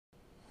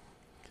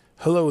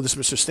Hello, this is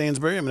Mr.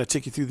 Stansbury. I'm going to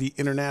take you through the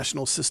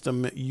International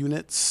System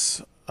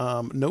Units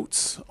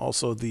notes,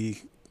 also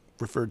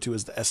referred to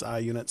as the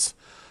SI units.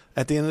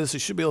 At the end of this, you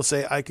should be able to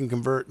say, I can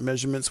convert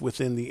measurements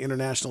within the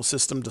international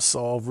system to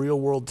solve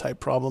real-world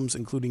type problems,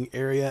 including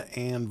area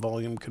and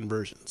volume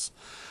conversions.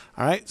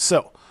 All right,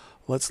 so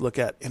let's look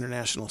at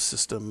International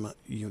System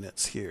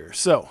Units here.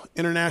 So,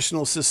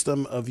 International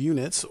System of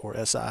Units, or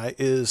SI,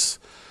 is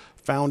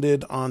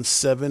founded on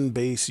 7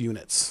 base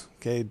units.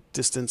 Okay,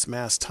 distance,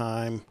 mass,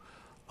 time,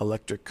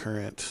 electric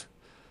current,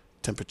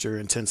 temperature,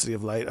 intensity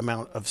of light,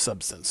 amount of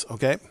substance.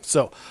 Okay,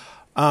 so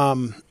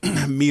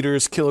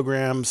meters,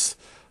 kilograms,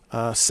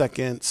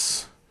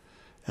 seconds,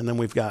 and then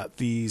we've got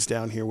these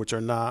down here, which are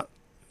not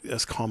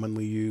as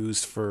commonly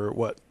used for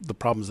what the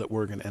problems that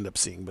we're going to end up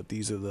seeing. But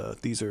these are the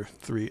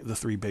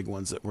three big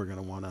ones that we're going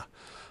to want to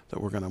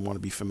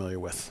be familiar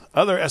with.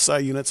 Other SI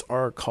units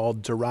are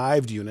called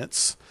derived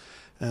units,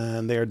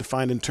 and they are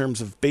defined in terms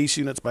of base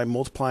units by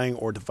multiplying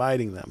or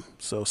dividing them.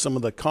 So some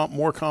of the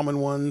more common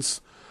ones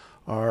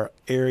are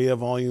area,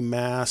 volume,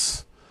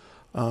 mass,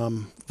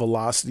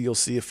 velocity, you'll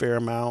see a fair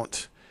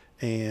amount,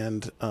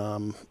 and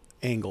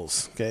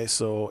angles. Okay,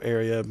 so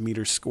area,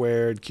 meters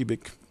squared,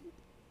 cubic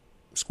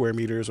square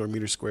meters or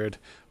meters squared,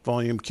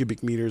 volume,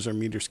 cubic meters or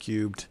meters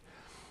cubed,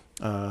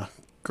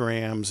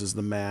 grams is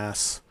the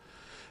mass,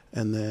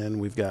 and then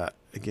we've got,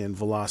 again,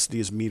 velocity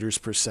is meters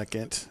per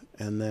second.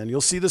 And then you'll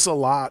see this a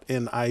lot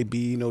in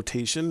IB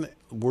notation.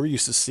 We're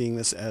used to seeing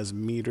this as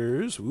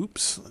meters.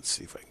 Oops, let's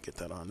see if I can get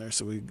that on there.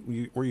 So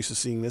we're used to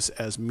seeing this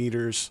as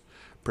meters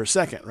per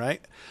second, right?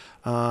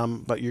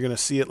 But you're going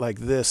to see it like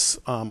this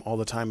all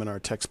the time in our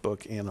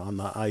textbook and on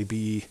the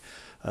IB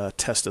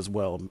test as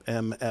well.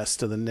 MS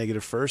to the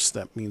negative first.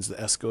 That means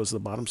the S goes to the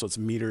bottom, so it's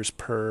meters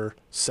per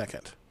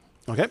second.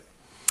 Okay?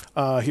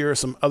 Here are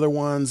some other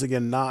ones.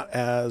 Again, not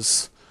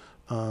as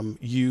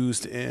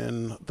used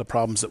in the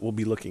problems that we'll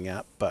be looking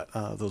at, but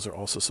those are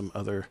also some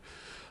other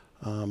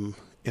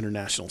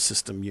international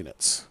system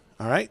units.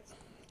 All right?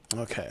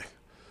 Okay.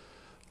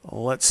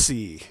 Let's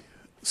see.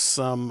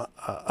 Some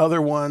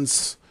other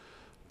ones.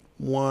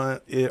 One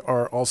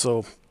are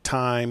also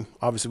time.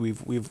 Obviously,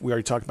 we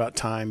already talked about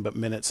time, but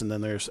minutes, and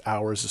then there's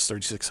hours is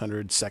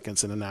 3,600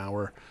 seconds in an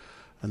hour,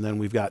 and then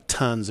we've got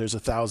tons. There's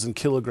 1,000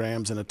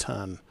 kilograms in a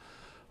ton.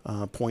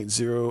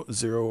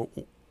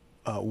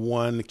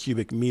 0.001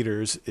 cubic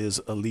meters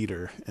is a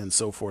liter, and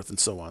so forth and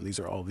so on. These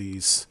are all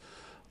these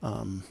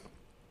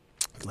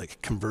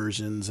like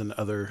conversions and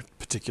other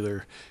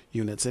particular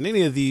units. And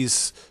any of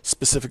these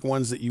specific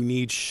ones that you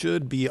need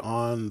should be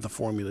on the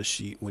formula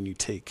sheet when you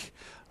take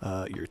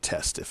your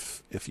test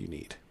if you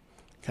need.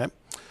 Okay.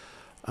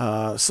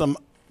 Some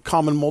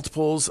common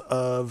multiples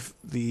of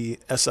the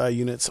SI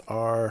units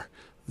are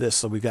this.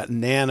 So we've got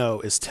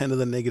nano is 10 to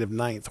the negative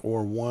 9th,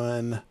 or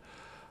 1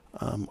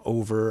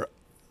 over,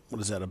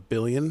 what is that, a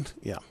billion?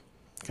 Yeah.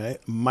 Okay.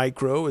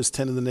 Micro is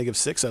 10 to the negative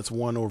 6. That's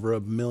 1 over a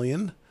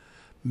million.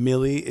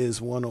 Milli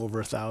is 1 over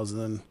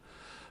 1,000.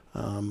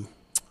 And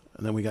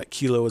then we got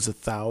kilo is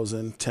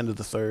 1,000, 10 to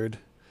the 3rd.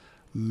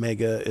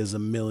 Mega is a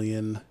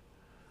million.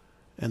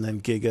 And then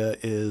giga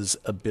is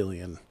a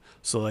billion.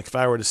 So like if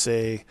I were to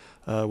say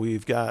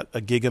we've got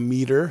a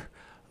gigameter,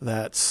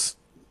 that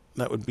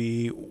would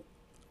be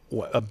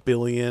what, 1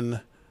 billion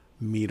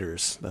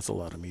meters. That's a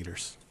lot of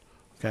meters.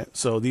 Okay.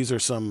 So these are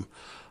some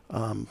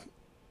of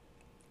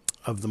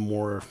the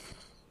more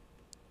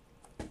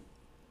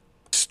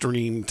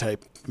extreme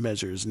type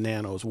measures.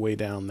 Nano's way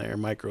down there.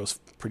 Micro's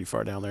pretty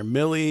far down there.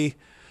 Milli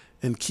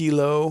and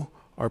kilo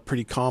are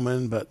pretty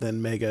common, but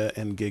then mega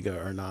and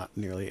giga are not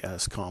nearly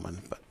as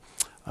common. But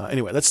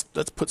anyway, let's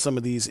put some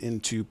of these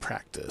into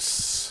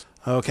practice.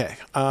 Okay.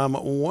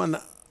 One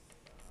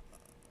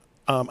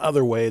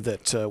other way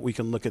that we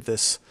can look at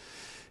this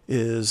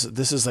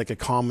is like a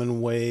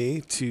common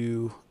way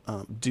to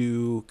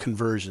do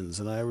conversions,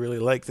 and I really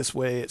like this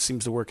way. It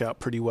seems to work out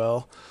pretty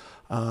well.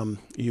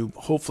 You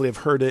hopefully have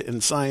heard it in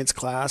science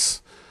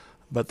class,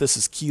 but this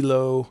is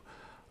kilo,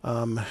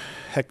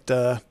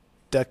 hecta,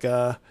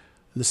 deca.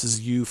 This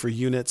is U for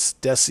units,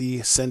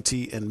 deci,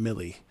 centi, and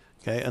milli.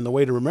 Okay, and the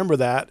way to remember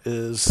that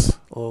is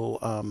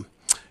you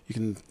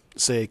can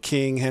say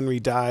King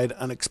Henry died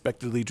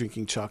unexpectedly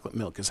drinking chocolate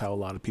milk is how a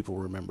lot of people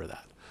remember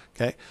that.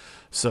 Okay,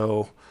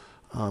 so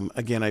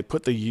again, I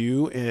put the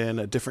U in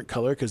a different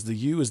color because the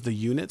U is the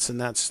units,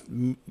 and that's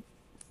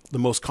the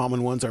most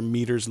common ones are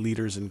meters,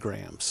 liters, and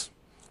grams.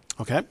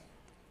 Okay,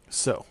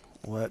 so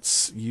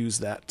let's use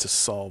that to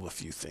solve a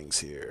few things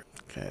here.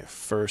 Okay,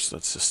 first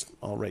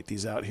I'll write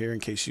these out here in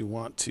case you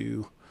want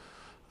to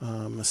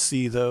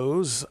see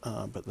those,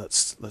 but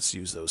let's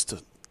use those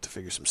to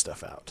figure some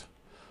stuff out.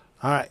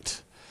 All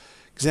right,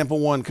 example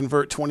 1,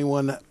 convert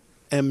 21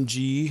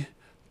 mg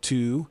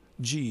to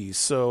g.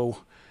 So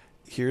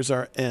here's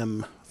our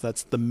m,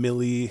 that's the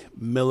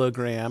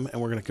milligram,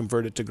 and we're going to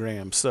convert it to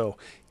grams. So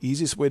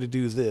easiest way to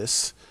do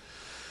this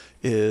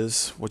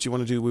is what you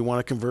want to do. We want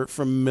to convert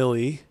from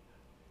milli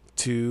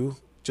to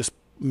just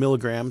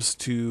milligrams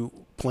to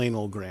plain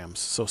old grams.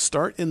 So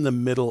start in the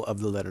middle of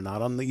the letter,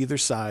 not on the either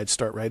side.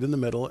 Start right in the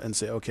middle and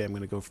say, okay, I'm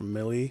going to go from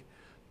milli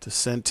to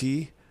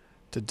centi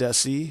to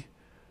deci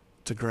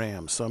to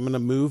grams. So I'm going to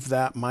move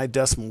my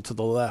decimal to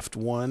the left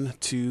 1,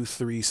 2,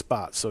 3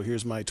 spots. So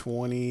here's my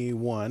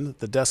 21.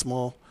 The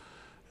decimal,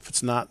 if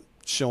it's not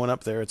showing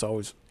up there, it's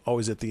always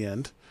at the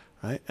end,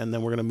 right? And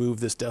then we're going to move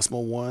this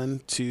decimal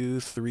 1,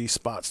 2, 3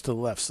 spots to the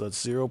left. So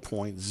that's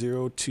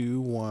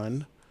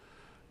 0.021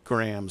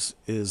 grams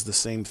is the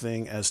same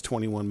thing as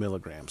 21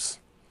 milligrams.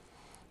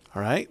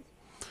 All right?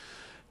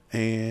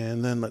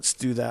 And then let's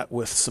do that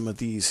with some of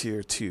these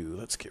here too.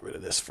 Let's get rid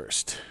of this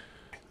first.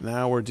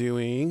 Now we're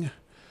doing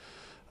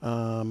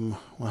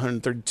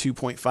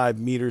 132.5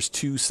 meters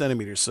to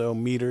centimeters. So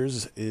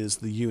meters is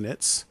the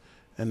units.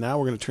 And now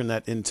we're going to turn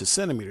that into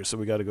centimeters. So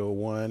we got to go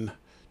 1,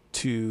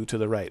 2 to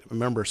the right.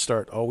 Remember,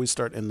 always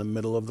start in the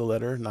middle of the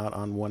letter, not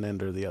on one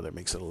end or the other.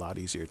 Makes it a lot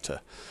easier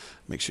to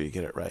make sure you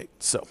get it right.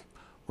 So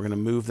we're going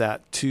to move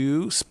that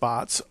 2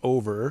 spots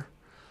over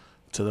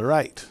to the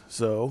right.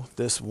 So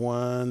this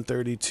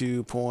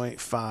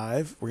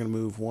 132.5, we're going to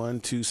move 1,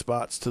 2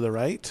 spots to the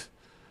right.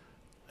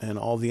 And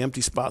all the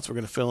empty spots we're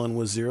going to fill in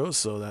with zeros.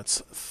 So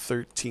that's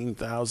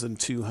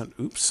 13,200,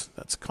 oops,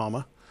 that's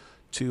comma.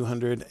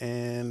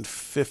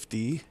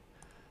 250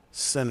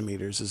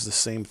 centimeters is the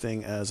same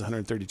thing as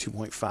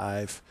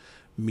 132.5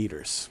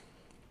 meters.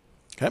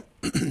 Okay.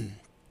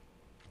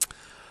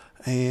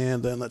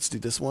 And then let's do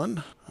this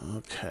one.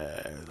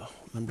 Okay.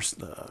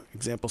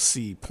 Example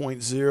C,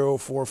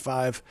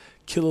 0.045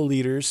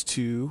 kiloliters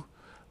to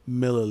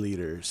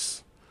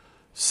milliliters.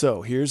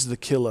 So here's the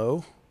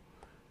kilo,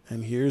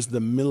 and here's the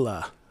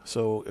milli.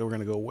 So we're going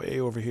to go way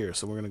over here.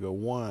 So we're going to go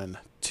 1,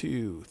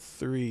 2,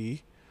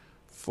 3,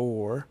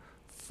 4,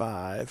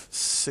 5,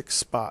 6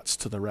 spots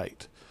to the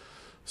right.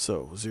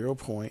 So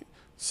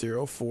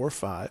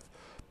 0.045.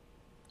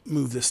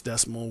 Move this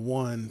decimal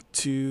 1,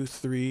 2,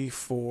 3,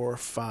 4,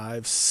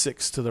 5,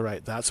 6 to the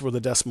right. That's where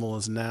the decimal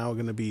is now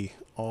going to be.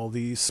 All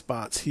these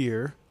spots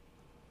here,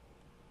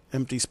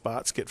 empty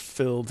spots, get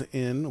filled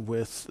in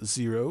with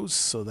zeros.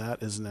 So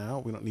that is now,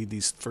 we don't need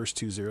these first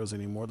 2 zeros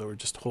anymore, though we're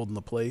just holding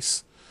the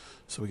place.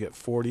 So we get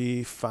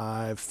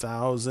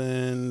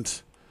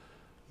 45,000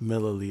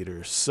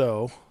 milliliters.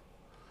 So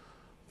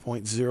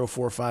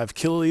 0.045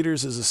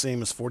 kiloliters is the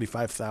same as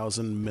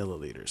 45,000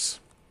 milliliters.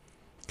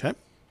 Okay.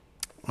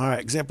 All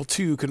right, example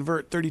 2,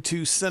 convert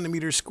 32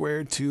 centimeters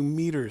squared to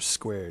meters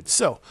squared.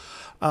 So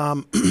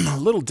a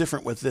little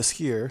different with this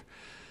here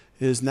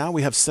is now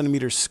we have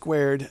centimeters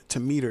squared to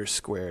meters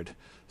squared.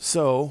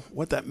 So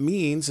what that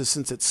means is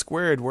since it's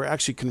squared, we're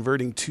actually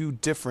converting 2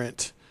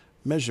 different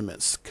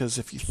measurements. Because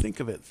if you think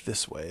of it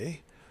this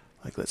way,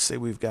 like let's say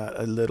we've got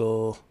a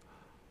little,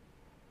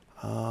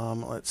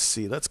 let's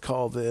see, let's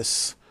call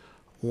this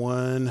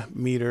 1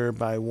 meter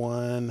by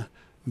 1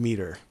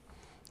 meter.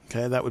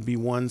 Okay, that would be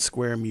 1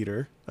 square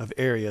meter of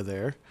area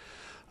there.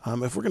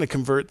 If we're going to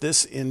convert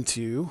this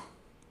into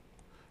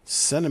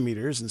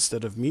centimeters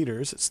instead of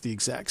meters, it's the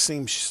exact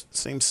same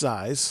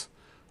size.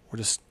 We're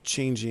just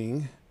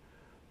changing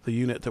the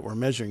unit that we're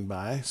measuring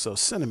by, so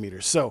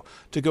centimeters. So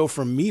to go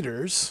from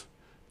meters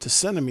to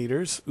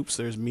centimeters, oops,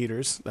 there's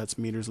meters. That's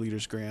meters,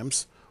 liters,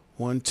 grams.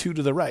 1, 2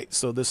 to the right.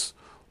 So this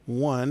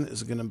 1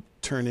 is going to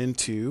turn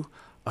into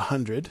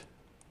 100.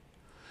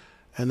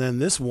 And then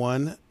this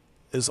 1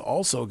 is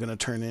also going to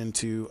turn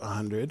into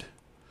 100.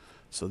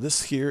 So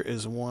this here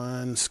is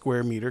 1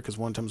 square meter because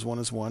 1 times 1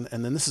 is 1.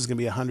 And then this is going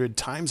to be 100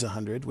 times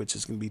 100, which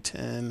is going to be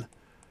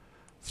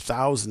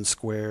 10,000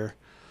 square.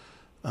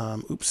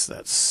 Oops,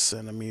 that's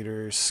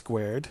centimeters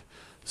squared.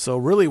 So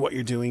really what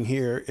you're doing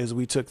here is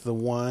we took the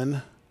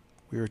 1.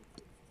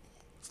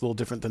 It's a little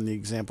different than the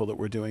example that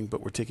we're doing,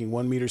 but we're taking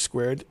 1 meter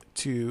squared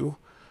to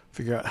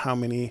figure out how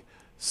many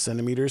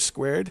centimeters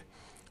squared.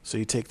 So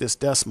you take this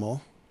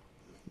decimal.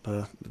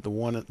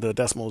 The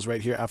decimal is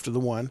right here after the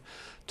 1.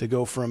 To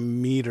go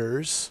from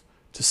meters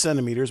to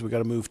centimeters, we got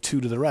to move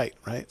 2 to the right,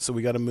 right? So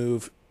we got to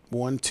move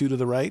 1, 2 to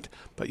the right,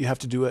 but you have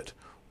to do it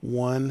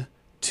 1,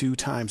 2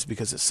 times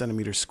because it's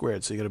centimeters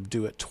squared. So you got to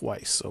do it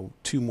twice. So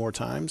 2 more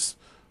times.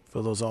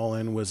 Fill those all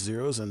in with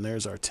zeros, and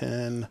there's our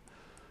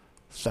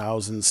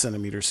 10,000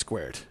 centimeters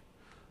squared.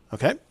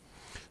 Okay?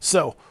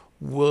 So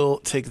we'll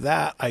take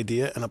that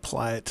idea and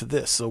apply it to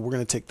this. So we're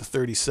going to take the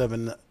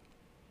 37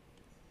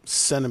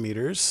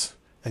 centimeters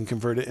and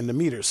convert it into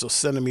meters. So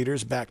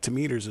centimeters back to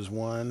meters is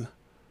 1,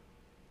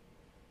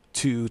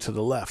 2 to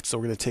the left. So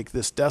we're going to take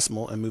this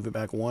decimal and move it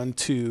back 1,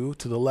 2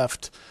 to the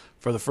left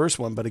for the first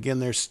one. But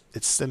again, it's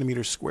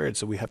centimeters squared,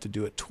 so we have to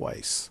do it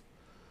twice.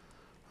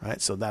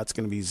 Right? So that's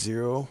going to be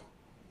 0.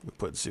 We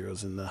put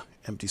zeros in the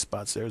empty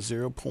spots there.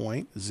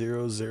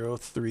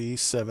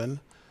 0.0037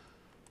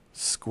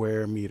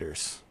 square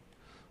meters.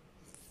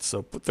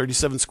 So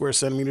 37 square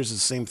centimeters is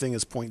the same thing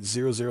as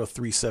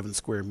 0.0037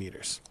 square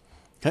meters.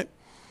 Okay?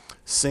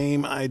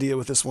 Same idea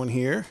with this one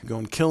here.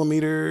 Going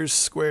kilometers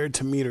squared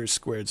to meters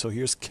squared. So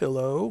here's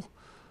kilo,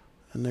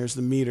 and there's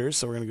the meters.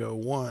 So we're going to go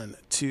 1,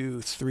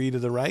 2, 3 to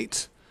the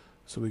right.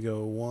 So we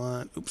go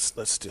 1, oops,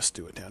 let's just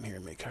do it down here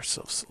and make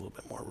ourselves a little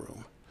bit more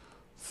room.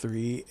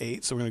 3,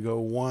 8. So we're going to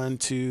go 1,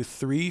 2,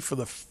 3 for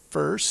the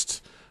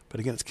first. But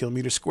again, it's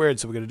kilometers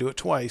squared, so we're going to do it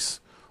twice.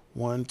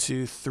 1,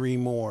 2, 3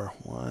 more.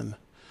 1.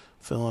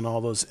 Fill in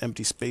all those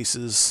empty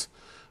spaces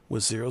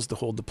with zeros to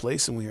hold the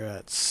place, and we are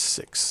at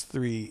 6,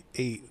 3,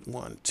 8,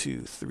 1,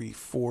 2, 3,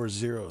 4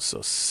 zeros. So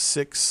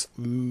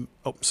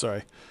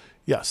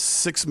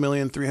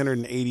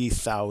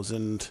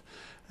 6,380,000,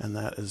 and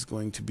that is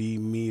going to be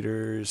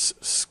meters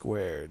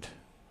squared.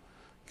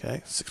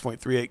 Okay,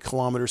 6.38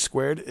 kilometers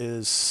squared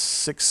is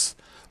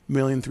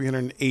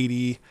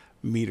 6,380,000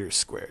 meters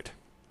squared.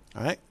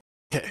 All right.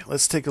 Okay,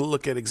 let's take a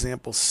look at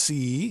example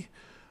C.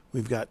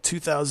 We've got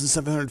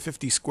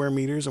 2,750 square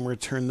meters, and we're going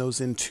to turn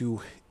those into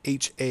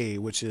HA,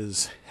 which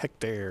is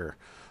hectare.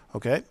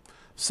 Okay,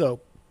 so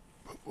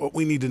what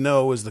we need to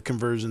know is the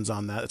conversions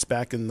on that. It's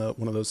back in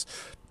one of those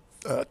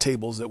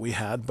tables that we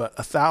had, but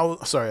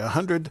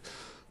 100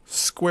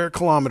 square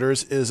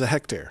kilometers is a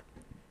hectare.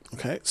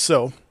 Okay,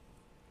 so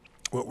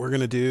what we're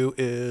going to do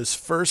is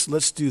first,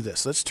 let's do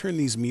this. Let's turn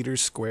these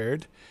meters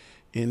squared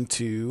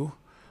into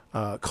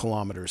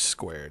kilometers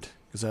squared,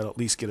 because that'll at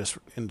least get us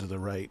into the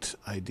right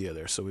idea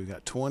there. So we've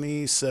got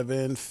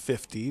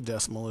 2750,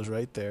 decimal is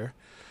right there.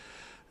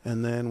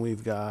 And then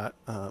we've got,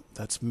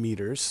 that's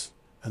meters.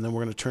 And then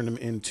we're going to turn them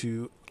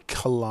into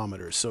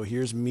kilometers. So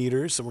here's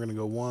meters. So we're going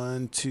to go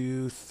 1,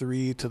 2,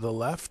 3 to the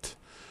left,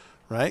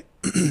 right?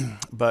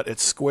 But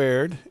it's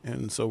squared,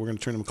 and so we're going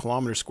to turn them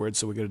kilometers squared.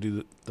 So we got to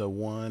do the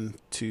 1,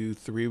 2,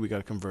 3. We got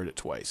to convert it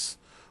twice.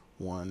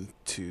 1,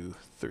 2,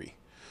 3.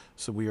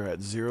 So we are at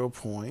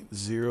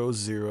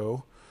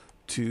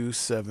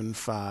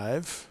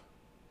 0.00275.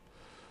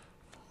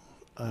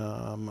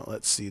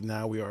 Let's see.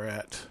 Now we are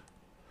at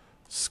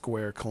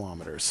square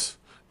kilometers.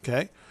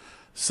 Okay,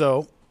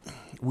 so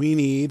we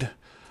need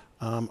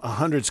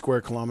 100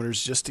 square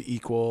kilometers just to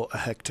equal a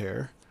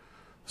hectare.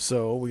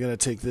 So we got to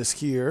take this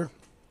here,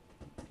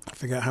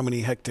 figure out how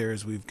many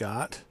hectares we've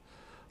got.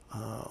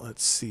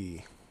 Let's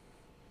see.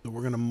 So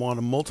we're going to want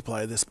to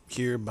multiply this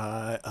here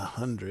by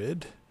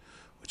 100,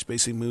 which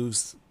basically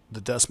moves the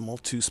decimal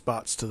 2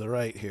 spots to the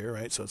right here,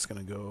 right? So it's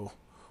going to go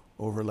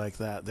over like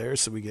that there.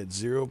 So we get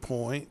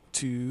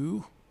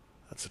 0.2,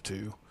 that's a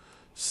 2,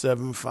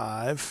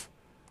 75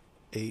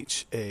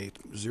 HA,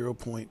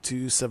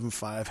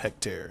 0.275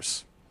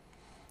 hectares.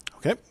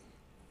 Okay.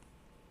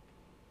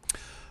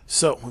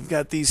 So we've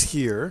got these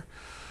here.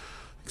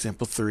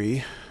 Example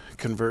 3,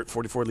 convert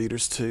 44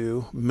 liters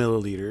to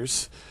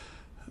milliliters.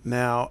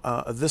 Now,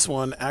 this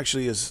one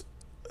actually it's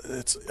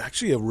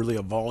actually really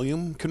a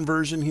volume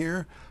conversion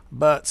here,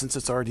 but since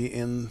it's already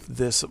in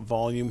this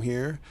volume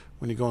here,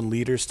 when you go in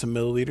liters to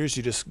milliliters,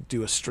 you just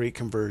do a straight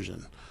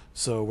conversion.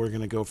 So we're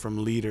going to go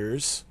from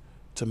liters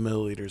to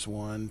milliliters,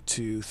 1,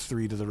 2,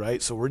 3 to the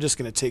right. So we're just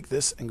going to take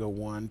this and go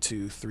 1,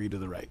 2, 3 to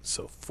the right.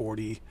 So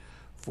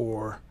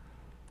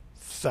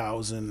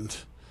 44,000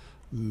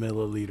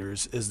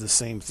 milliliters is the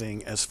same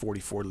thing as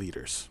 44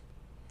 liters.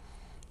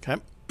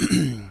 Okay.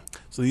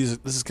 So this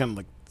is kind of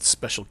like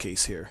special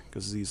case here,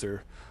 because these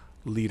are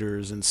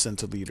liters and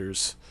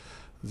centiliters.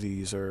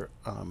 These are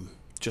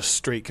just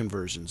straight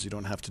conversions. You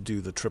don't have to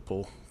do the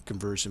triple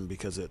conversion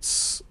because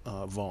it's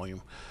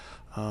volume.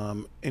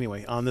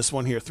 Anyway, on this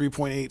one here,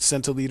 3.8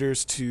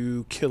 centiliters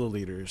to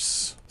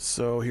kiloliters.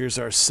 So here's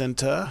our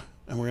centa,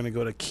 and we're going to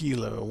go to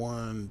kilo.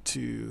 1,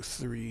 2,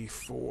 3,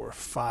 4,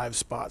 5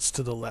 spots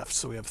to the left.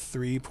 So we have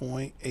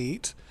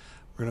 3.8.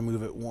 We're going to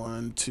move it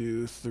 1,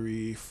 2,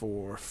 3,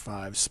 4,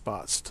 5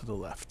 spots to the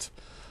left.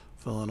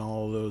 Fill in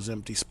all those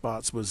empty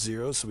spots with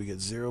zeros, so we get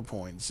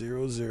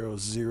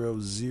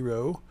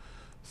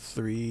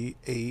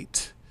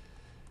 0.00038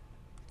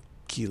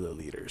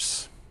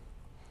 kiloliters.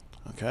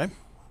 Okay,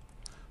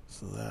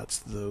 so that's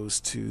those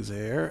two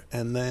there.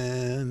 And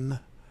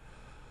then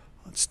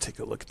let's take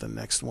a look at the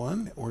next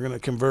one. We're going to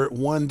convert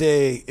 1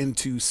 day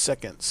into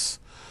seconds.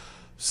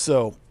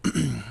 So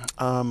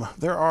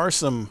there are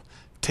some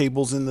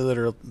tables in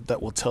there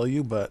that will tell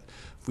you, but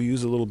if we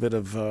use a little bit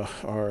of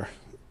our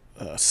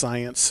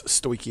science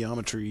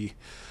stoichiometry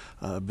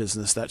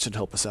business, that should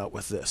help us out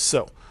with this.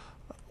 So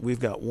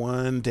we've got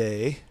 1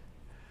 day,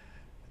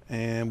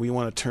 and we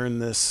want to turn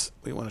this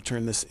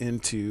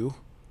into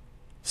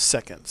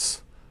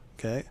seconds.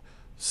 Okay,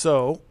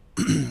 so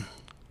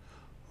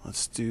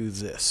let's do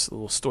this. A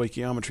little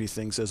stoichiometry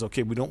thing says,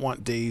 okay, we don't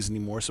want days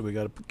anymore, so we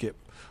got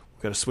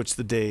to switch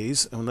the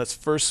days, and let's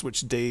first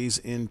switch days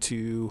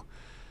into,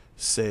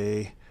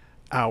 say,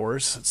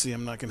 hours. Let's see,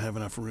 I'm not going to have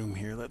enough room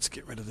here. Let's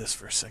get rid of this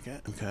for a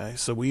second. Okay,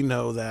 so we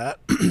know that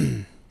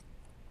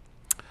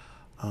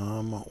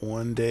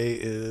 1 day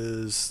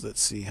is,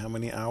 let's see, how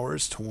many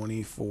hours?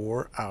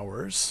 24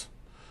 hours.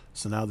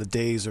 So now the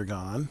days are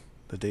gone.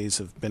 The days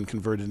have been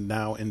converted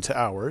now into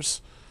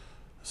hours.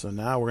 So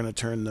now we're going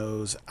to turn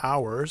those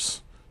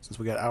hours, since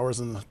we got hours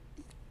in the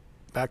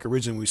back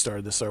originally we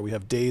started this, we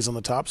have days on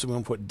the top, so we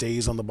want to put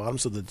days on the bottom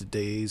so that the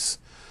days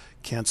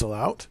cancel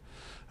out.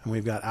 And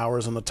we've got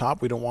hours on the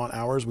top. We don't want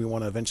hours. We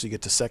want to eventually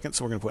get to seconds.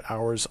 So we're going to put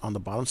hours on the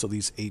bottom. So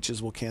these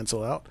H's will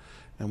cancel out.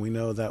 And we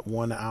know that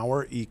 1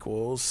 hour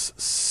equals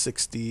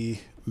 60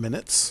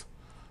 minutes.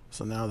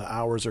 So now the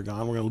hours are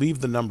gone. We're going to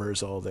leave the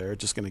numbers all there.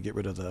 Just going to get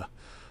rid of the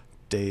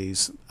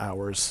days,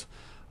 hours.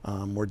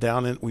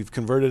 We've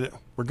converted it.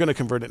 We're going to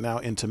convert it now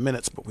into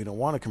minutes, but we don't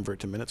want to convert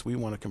to minutes. We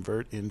want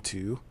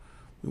to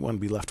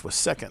be left with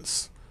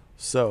seconds.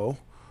 So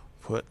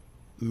put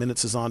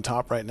minutes is on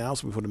top right now.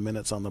 So we put a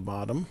minutes on the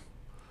bottom.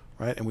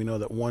 Right, and we know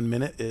that 1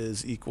 minute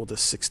is equal to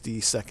 60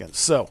 seconds.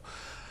 So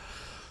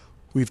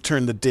we've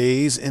turned the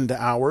days into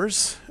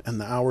hours, and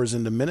the hours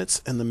into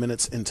minutes, and the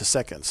minutes into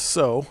seconds.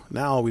 So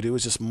now all we do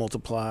is just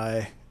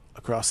multiply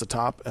across the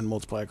top and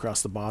multiply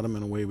across the bottom,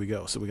 and away we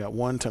go. So we got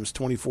 1 times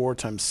 24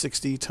 times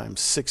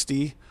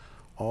 60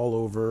 all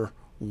over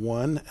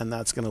 1, and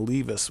that's going to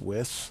leave us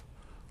with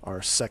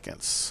our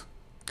seconds.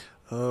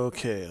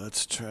 Okay,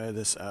 let's try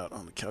this out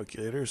on the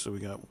calculator. So we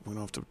don't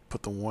have to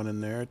put the 1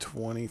 in there.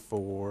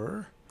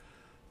 24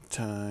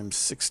 times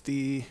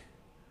 60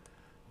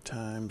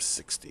 times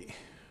 60.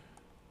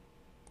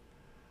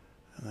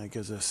 And that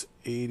gives us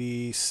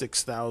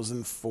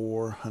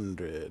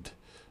 86,400.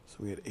 So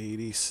we get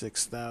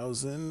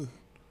 86,000.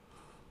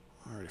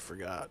 I already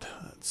forgot.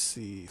 Let's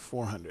see,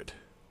 400.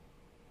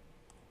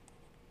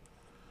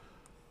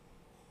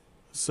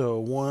 So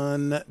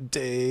 1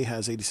 day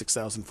has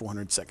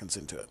 86,400 seconds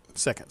into it.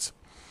 Seconds.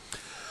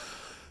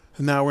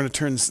 And now we're going to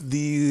turn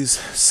these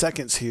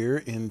seconds here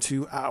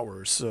into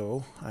hours.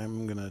 So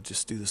I'm going to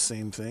just do the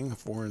same thing.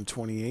 4 and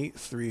 28,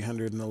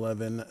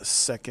 311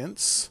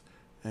 seconds.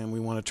 And we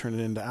want to turn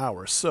it into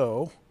hours.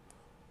 So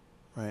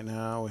right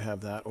now we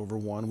have that over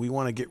 1. We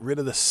want to get rid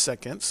of the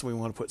seconds. We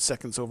want to put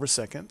seconds over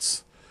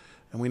seconds.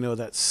 And we know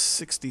that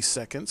 60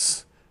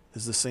 seconds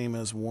is the same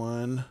as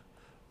 1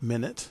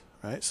 minute.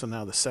 Right? So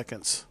now the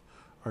seconds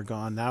are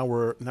gone. Now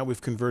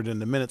we've converted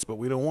into minutes, but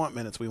we don't want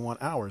minutes. We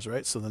want hours,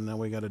 right? So then now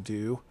we got to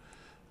do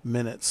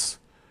minutes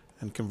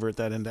and convert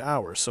that into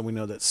hours. So we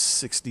know that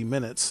 60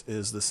 minutes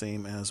is the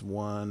same as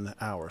 1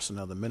 hour. So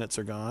now the minutes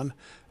are gone,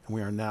 and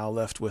we are now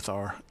left with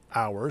our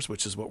hours,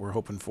 which is what we're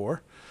hoping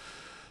for.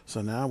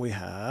 So now we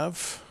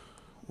have,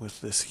 with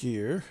this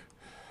here,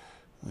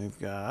 we've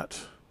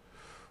got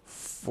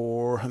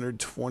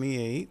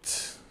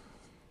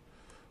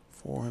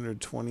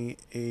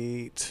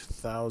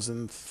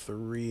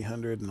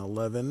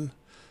 428,311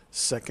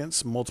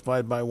 seconds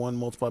multiplied by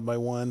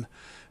 1,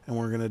 and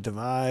we're going to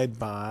divide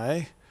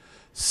by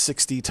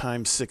 60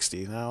 times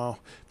 60. Now,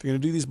 if you're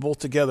going to do these both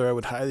together, I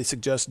would highly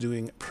suggest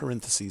doing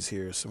parentheses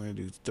here. So we're going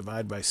to do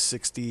divide by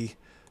 60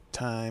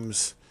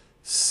 times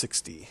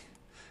 60.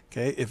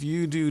 Okay, if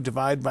you do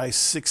divide by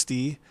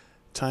 60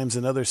 times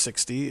another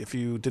 60, if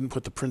you didn't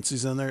put the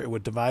parentheses in there, it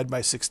would divide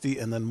by 60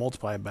 and then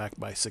multiply back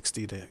by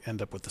 60 to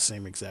end up with the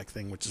same exact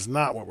thing, which is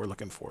not what we're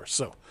looking for.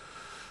 So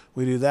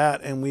we do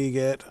that, and we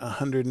get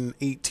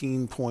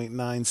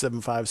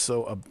 118.975,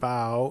 so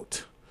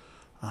about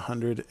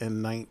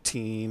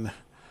 119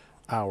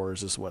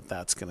 hours is what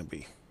that's going to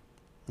be.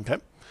 Okay,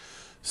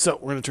 so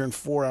we're going to turn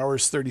 4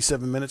 hours,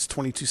 37 minutes,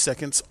 22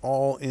 seconds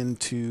all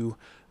into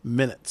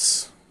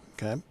minutes.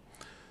 Okay,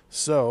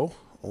 so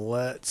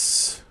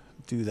let's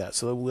do that.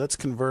 So let's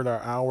convert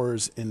our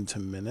hours into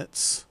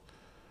minutes,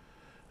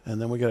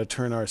 and then we got to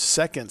turn our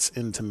seconds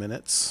into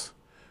minutes,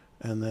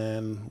 and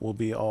then we'll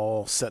be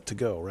all set to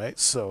go, right?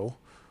 So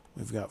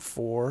we've got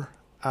 4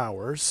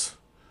 hours.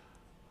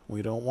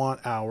 We don't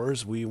want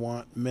hours, we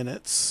want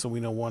minutes. So we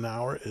know 1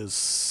 hour is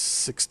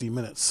 60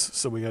 minutes.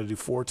 So we got to do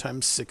 4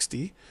 times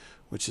 60,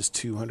 which is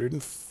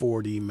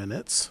 240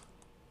 minutes,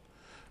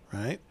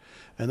 right?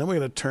 And then we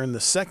got to turn the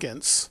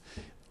seconds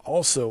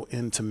also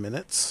into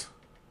minutes.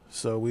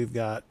 So we've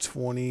got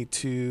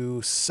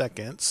 22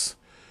 seconds,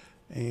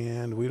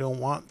 and we don't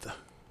want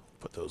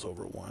put those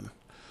over 1.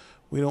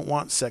 We don't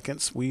want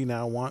seconds, we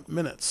now want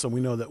minutes. So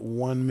we know that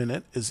 1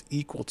 minute is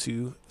equal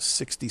to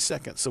 60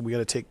 seconds. So we got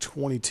to take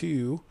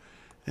 22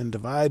 and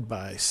divide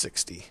by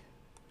 60.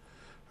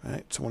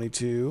 Right?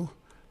 22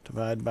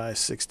 divided by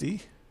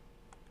 60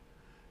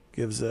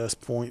 gives us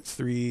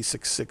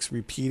 0.366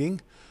 repeating.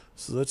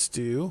 So let's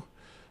do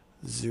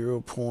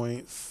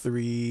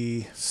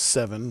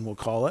 0.37, we'll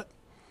call it,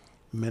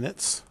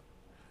 minutes.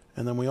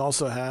 And then we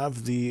also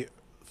have the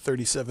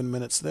 37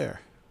 minutes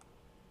there.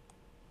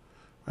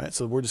 Right?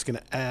 So we're just going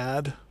to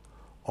add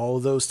all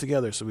of those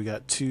together. So we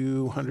got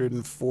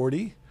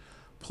 240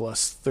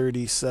 plus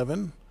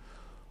 37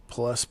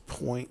 plus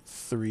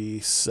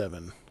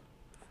 0.37.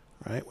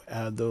 Right? We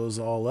add those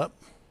all up,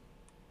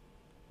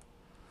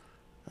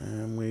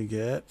 and we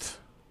get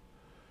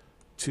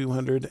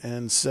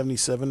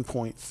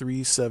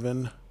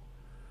 277.37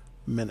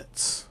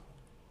 minutes.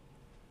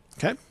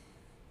 Okay?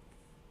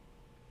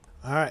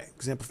 All right,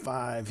 example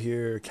 5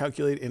 here.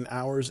 Calculate in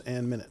hours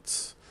and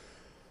minutes.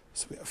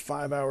 So we have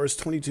 5 hours,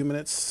 22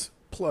 minutes,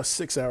 plus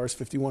 6 hours,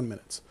 51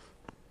 minutes.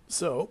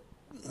 So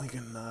we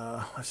can,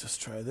 let's just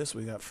try this.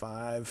 We got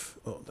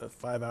the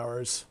 5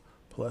 hours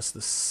plus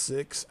the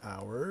 6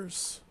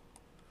 hours.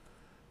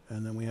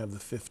 And then we have the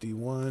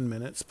 51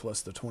 minutes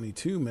plus the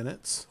 22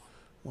 minutes.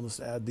 We'll just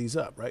add these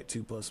up, right?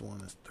 2 plus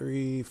 1 is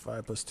 3.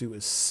 5 plus 2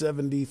 is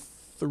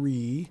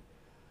 73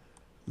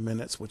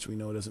 minutes, which we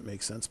know doesn't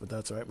make sense, but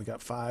that's all right. We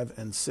got 5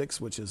 and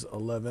 6, which is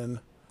 11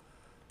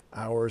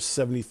 hours,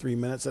 73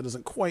 minutes. That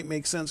doesn't quite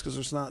make sense because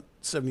there's not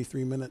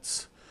 73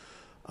 minutes.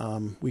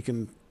 We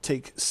can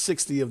take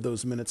 60 of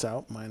those minutes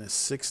out, minus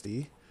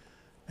 60,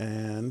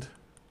 and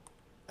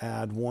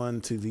add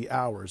 1 to the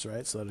hours,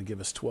 right? So that'll give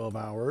us 12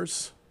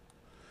 hours.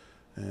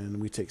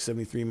 And we take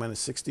 73 minus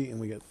 60, and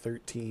we get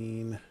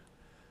 13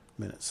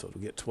 minutes. So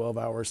it'll get 12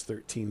 hours,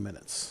 13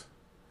 minutes.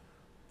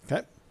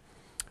 Okay.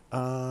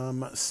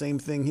 Same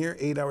thing here.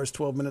 8 hours,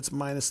 12 minutes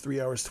minus 3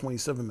 hours,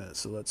 27 minutes.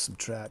 So let's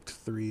subtract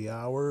 3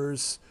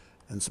 hours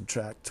and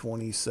subtract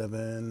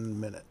 27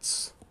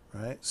 minutes,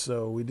 right?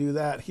 So we do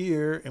that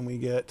here, and we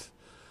get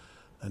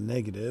a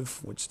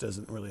negative, which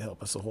doesn't really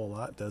help us a whole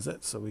lot, does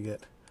it? So we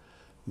get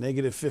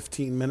negative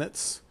 15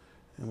 minutes,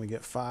 and we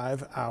get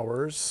 5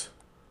 hours,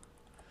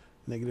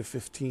 negative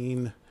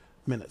 15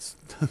 minutes.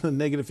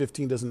 Negative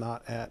 15 does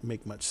not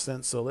make much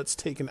sense. So let's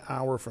take an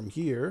hour from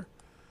here,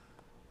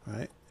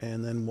 right?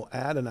 And then we'll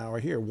add an hour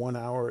here. 1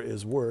 hour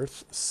is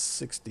worth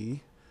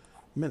 60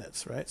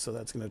 minutes, right? So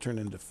that's going to turn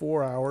into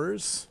 4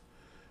 hours.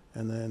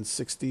 And then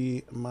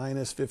 60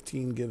 minus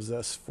 15 gives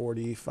us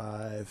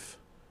 45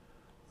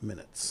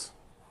 minutes.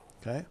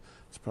 Okay?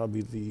 It's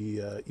probably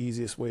the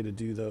easiest way to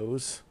do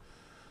those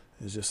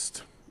is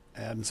just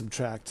add and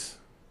subtract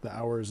the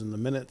hours and the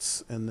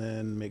minutes, and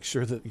then make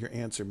sure that your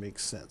answer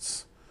makes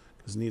sense,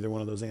 because neither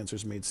one of those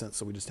answers made sense,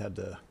 so we just had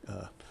to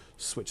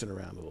switch it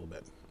around a little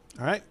bit.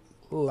 All right,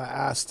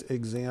 last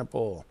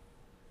example.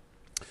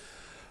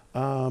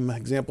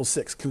 Example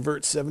 6,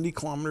 convert 70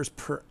 kilometers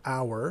per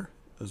hour,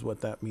 is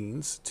what that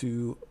means,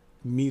 to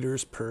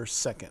meters per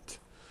second.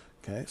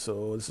 Okay,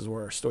 so this is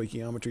where our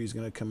stoichiometry is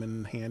going to come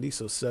in handy.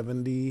 So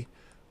 70,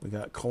 we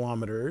got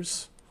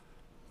kilometers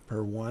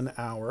per 1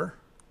 hour.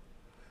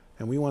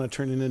 And we want to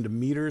turn it into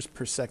meters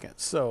per second.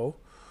 So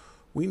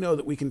we know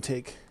that we can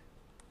take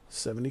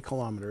 70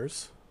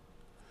 kilometers,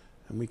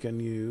 and we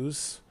can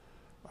use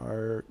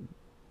our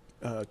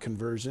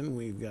conversion.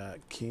 We've got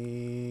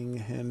King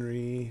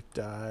Henry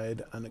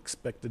died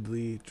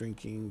unexpectedly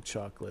drinking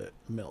chocolate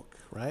milk,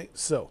 right?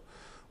 So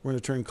we're going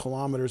to turn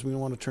kilometers. We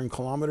want to turn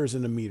kilometers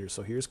into meters.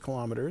 So here's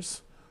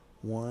kilometers.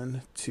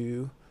 1,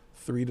 2,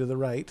 3 to the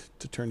right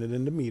to turn it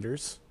into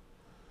meters.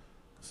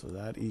 So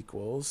that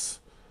equals...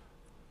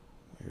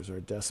 Here's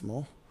our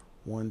decimal.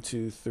 1,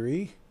 2,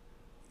 3.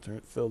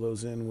 Fill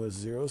those in with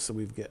 0. So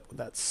we've got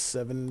that's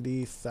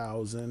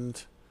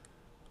 70,000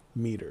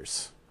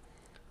 meters,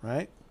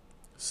 right?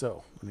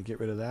 So I'm going to get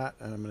rid of that,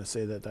 and I'm going to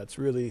say that that's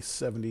really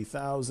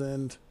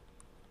 70,000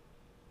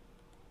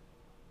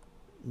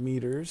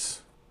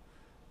 meters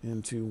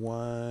into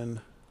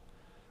 1.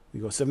 We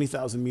go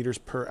 70,000 meters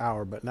per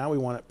hour, but now we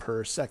want it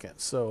per second.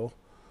 So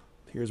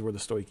here's where the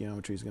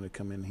stoichiometry is going to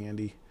come in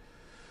handy.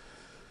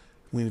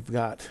 We've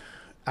got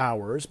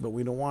hours, but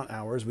we don't want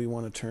hours. We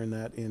want to turn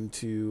that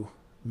into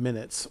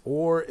minutes.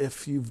 Or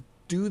if you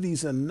do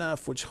these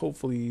enough, which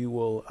hopefully you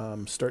will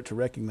start to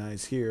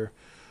recognize here,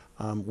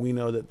 we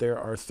know that there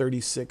are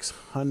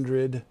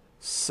 3,600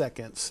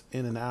 seconds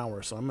in an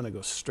hour. So I'm going to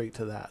go straight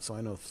to that. So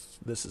I know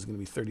this is going to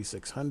be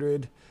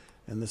 3,600,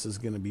 and this is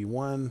going to be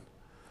 1.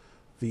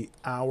 The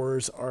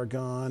hours are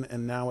gone,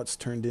 and now it's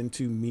turned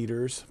into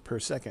meters per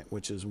second,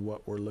 which is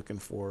what we're looking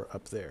for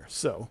up there.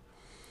 So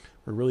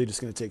we're really just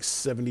going to take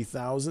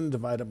 70,000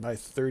 divided by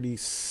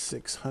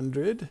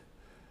 3,600,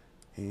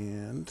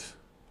 and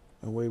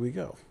away we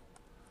go.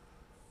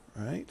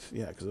 Right?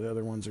 Yeah, because the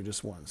other ones are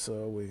just 1.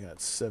 So we got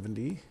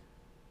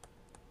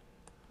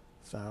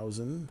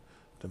 70,000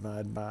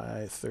 divided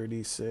by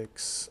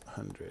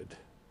 3,600.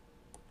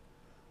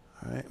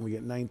 All right, and we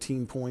get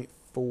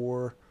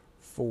 19.44.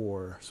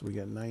 So we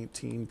get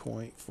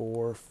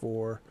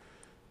 19.44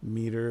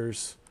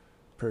 meters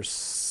per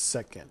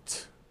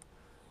second.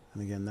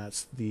 And again,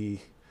 that's the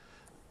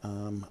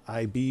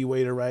IB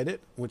way to write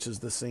it, which is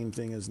the same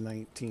thing as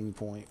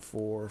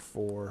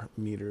 19.44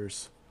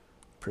 meters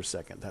per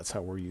second. That's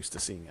how we're used to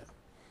seeing it.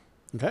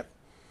 Okay.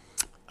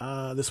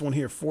 This one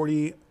here,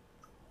 40,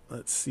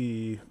 let's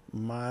see,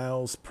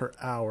 miles per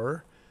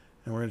hour.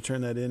 And we're going to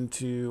turn that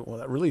into, well,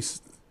 that really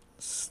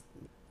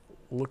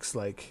looks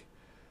like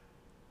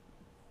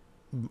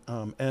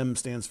M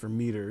stands for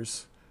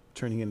meters,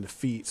 turning into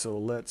feet. So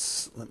let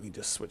me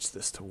just switch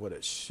this to what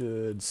it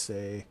should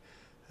say,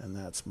 and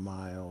that's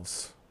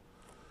miles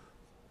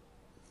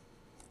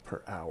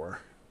per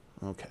hour.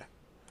 Okay,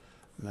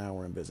 now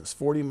we're in business.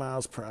 40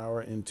 miles per hour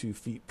into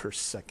feet per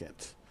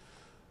second.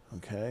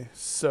 Okay,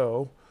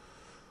 so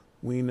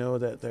we know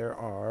that there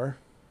are,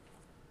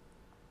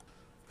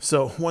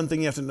 so one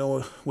thing you have to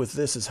know with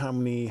this is how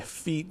many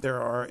feet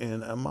there are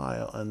in a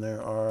mile, and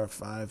there are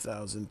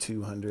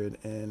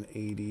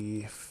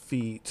 5,280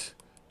 feet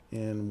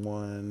in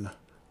 1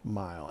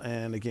 mile.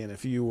 And again,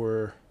 if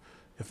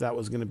that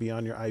was going to be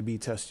on your IB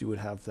test, you would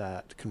have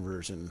that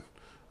conversion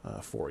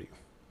for you.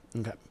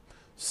 Okay,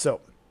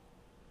 so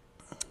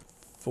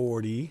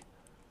 40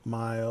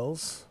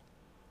 miles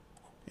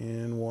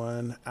in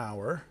 1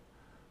 hour.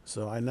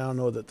 So I now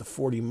know that the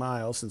 40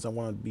 miles, since I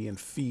want to be in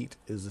feet,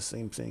 is the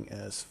same thing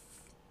as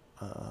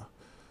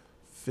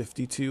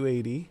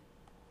 5280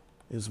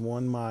 is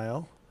 1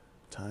 mile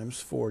times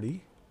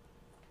 40,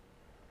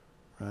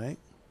 right?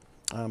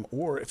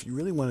 Or if you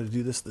really wanted to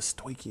do this the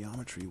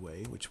stoichiometry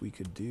way, which we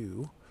could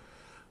do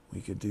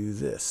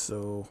this.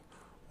 So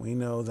we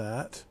know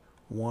that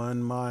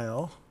 1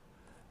 mile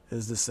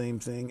is the same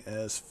thing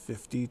as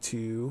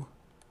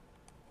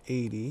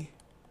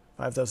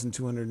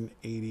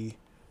 5,280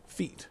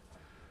 feet,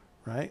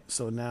 right?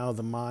 So now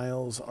the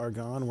miles are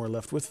gone. We're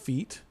left with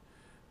feet.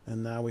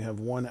 And now we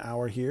have 1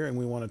 hour here, and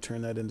we want to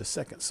turn that into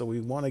seconds. So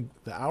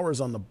the hour's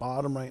on the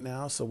bottom right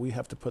now, so we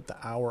have to put the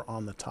hour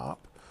on the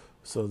top.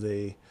 So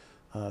they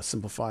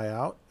simplify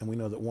out, and we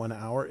know that 1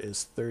 hour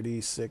is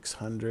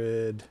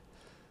 3,600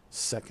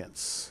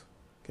 seconds.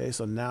 Okay,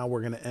 so now we're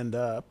going to end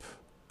up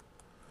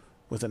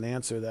with an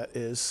answer that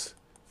is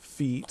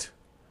feet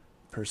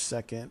per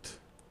second,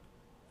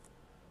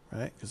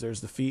 right? Because there's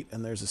the feet,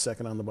 and there's a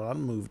second on the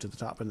bottom. Move to the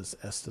top, and it's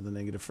s to the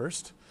negative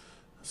first.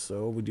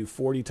 So we do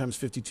 40 times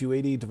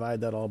 5280,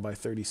 divide that all by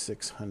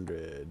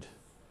 3,600.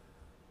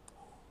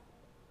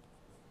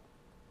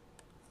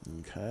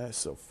 Okay,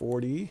 so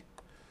 40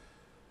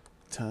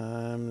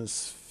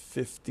 times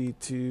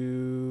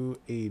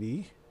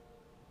 5280.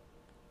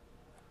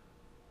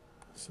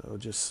 So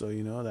just so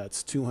you know,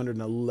 that's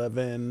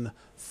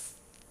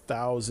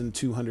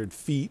 211,200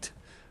 feet.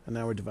 And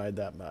now we divide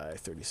that by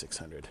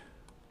 3,600.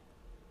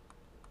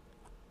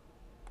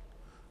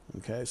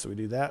 Okay, so we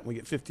do that, and we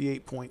get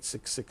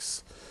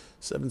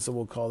 58.667, so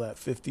we'll call that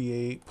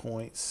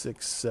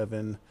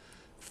 58.67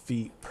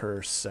 feet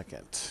per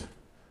second.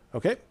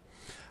 Okay,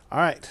 all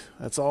right,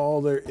 that's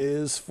all there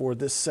is for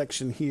this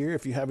section here.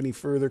 If you have any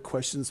further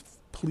questions,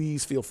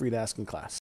 please feel free to ask in class.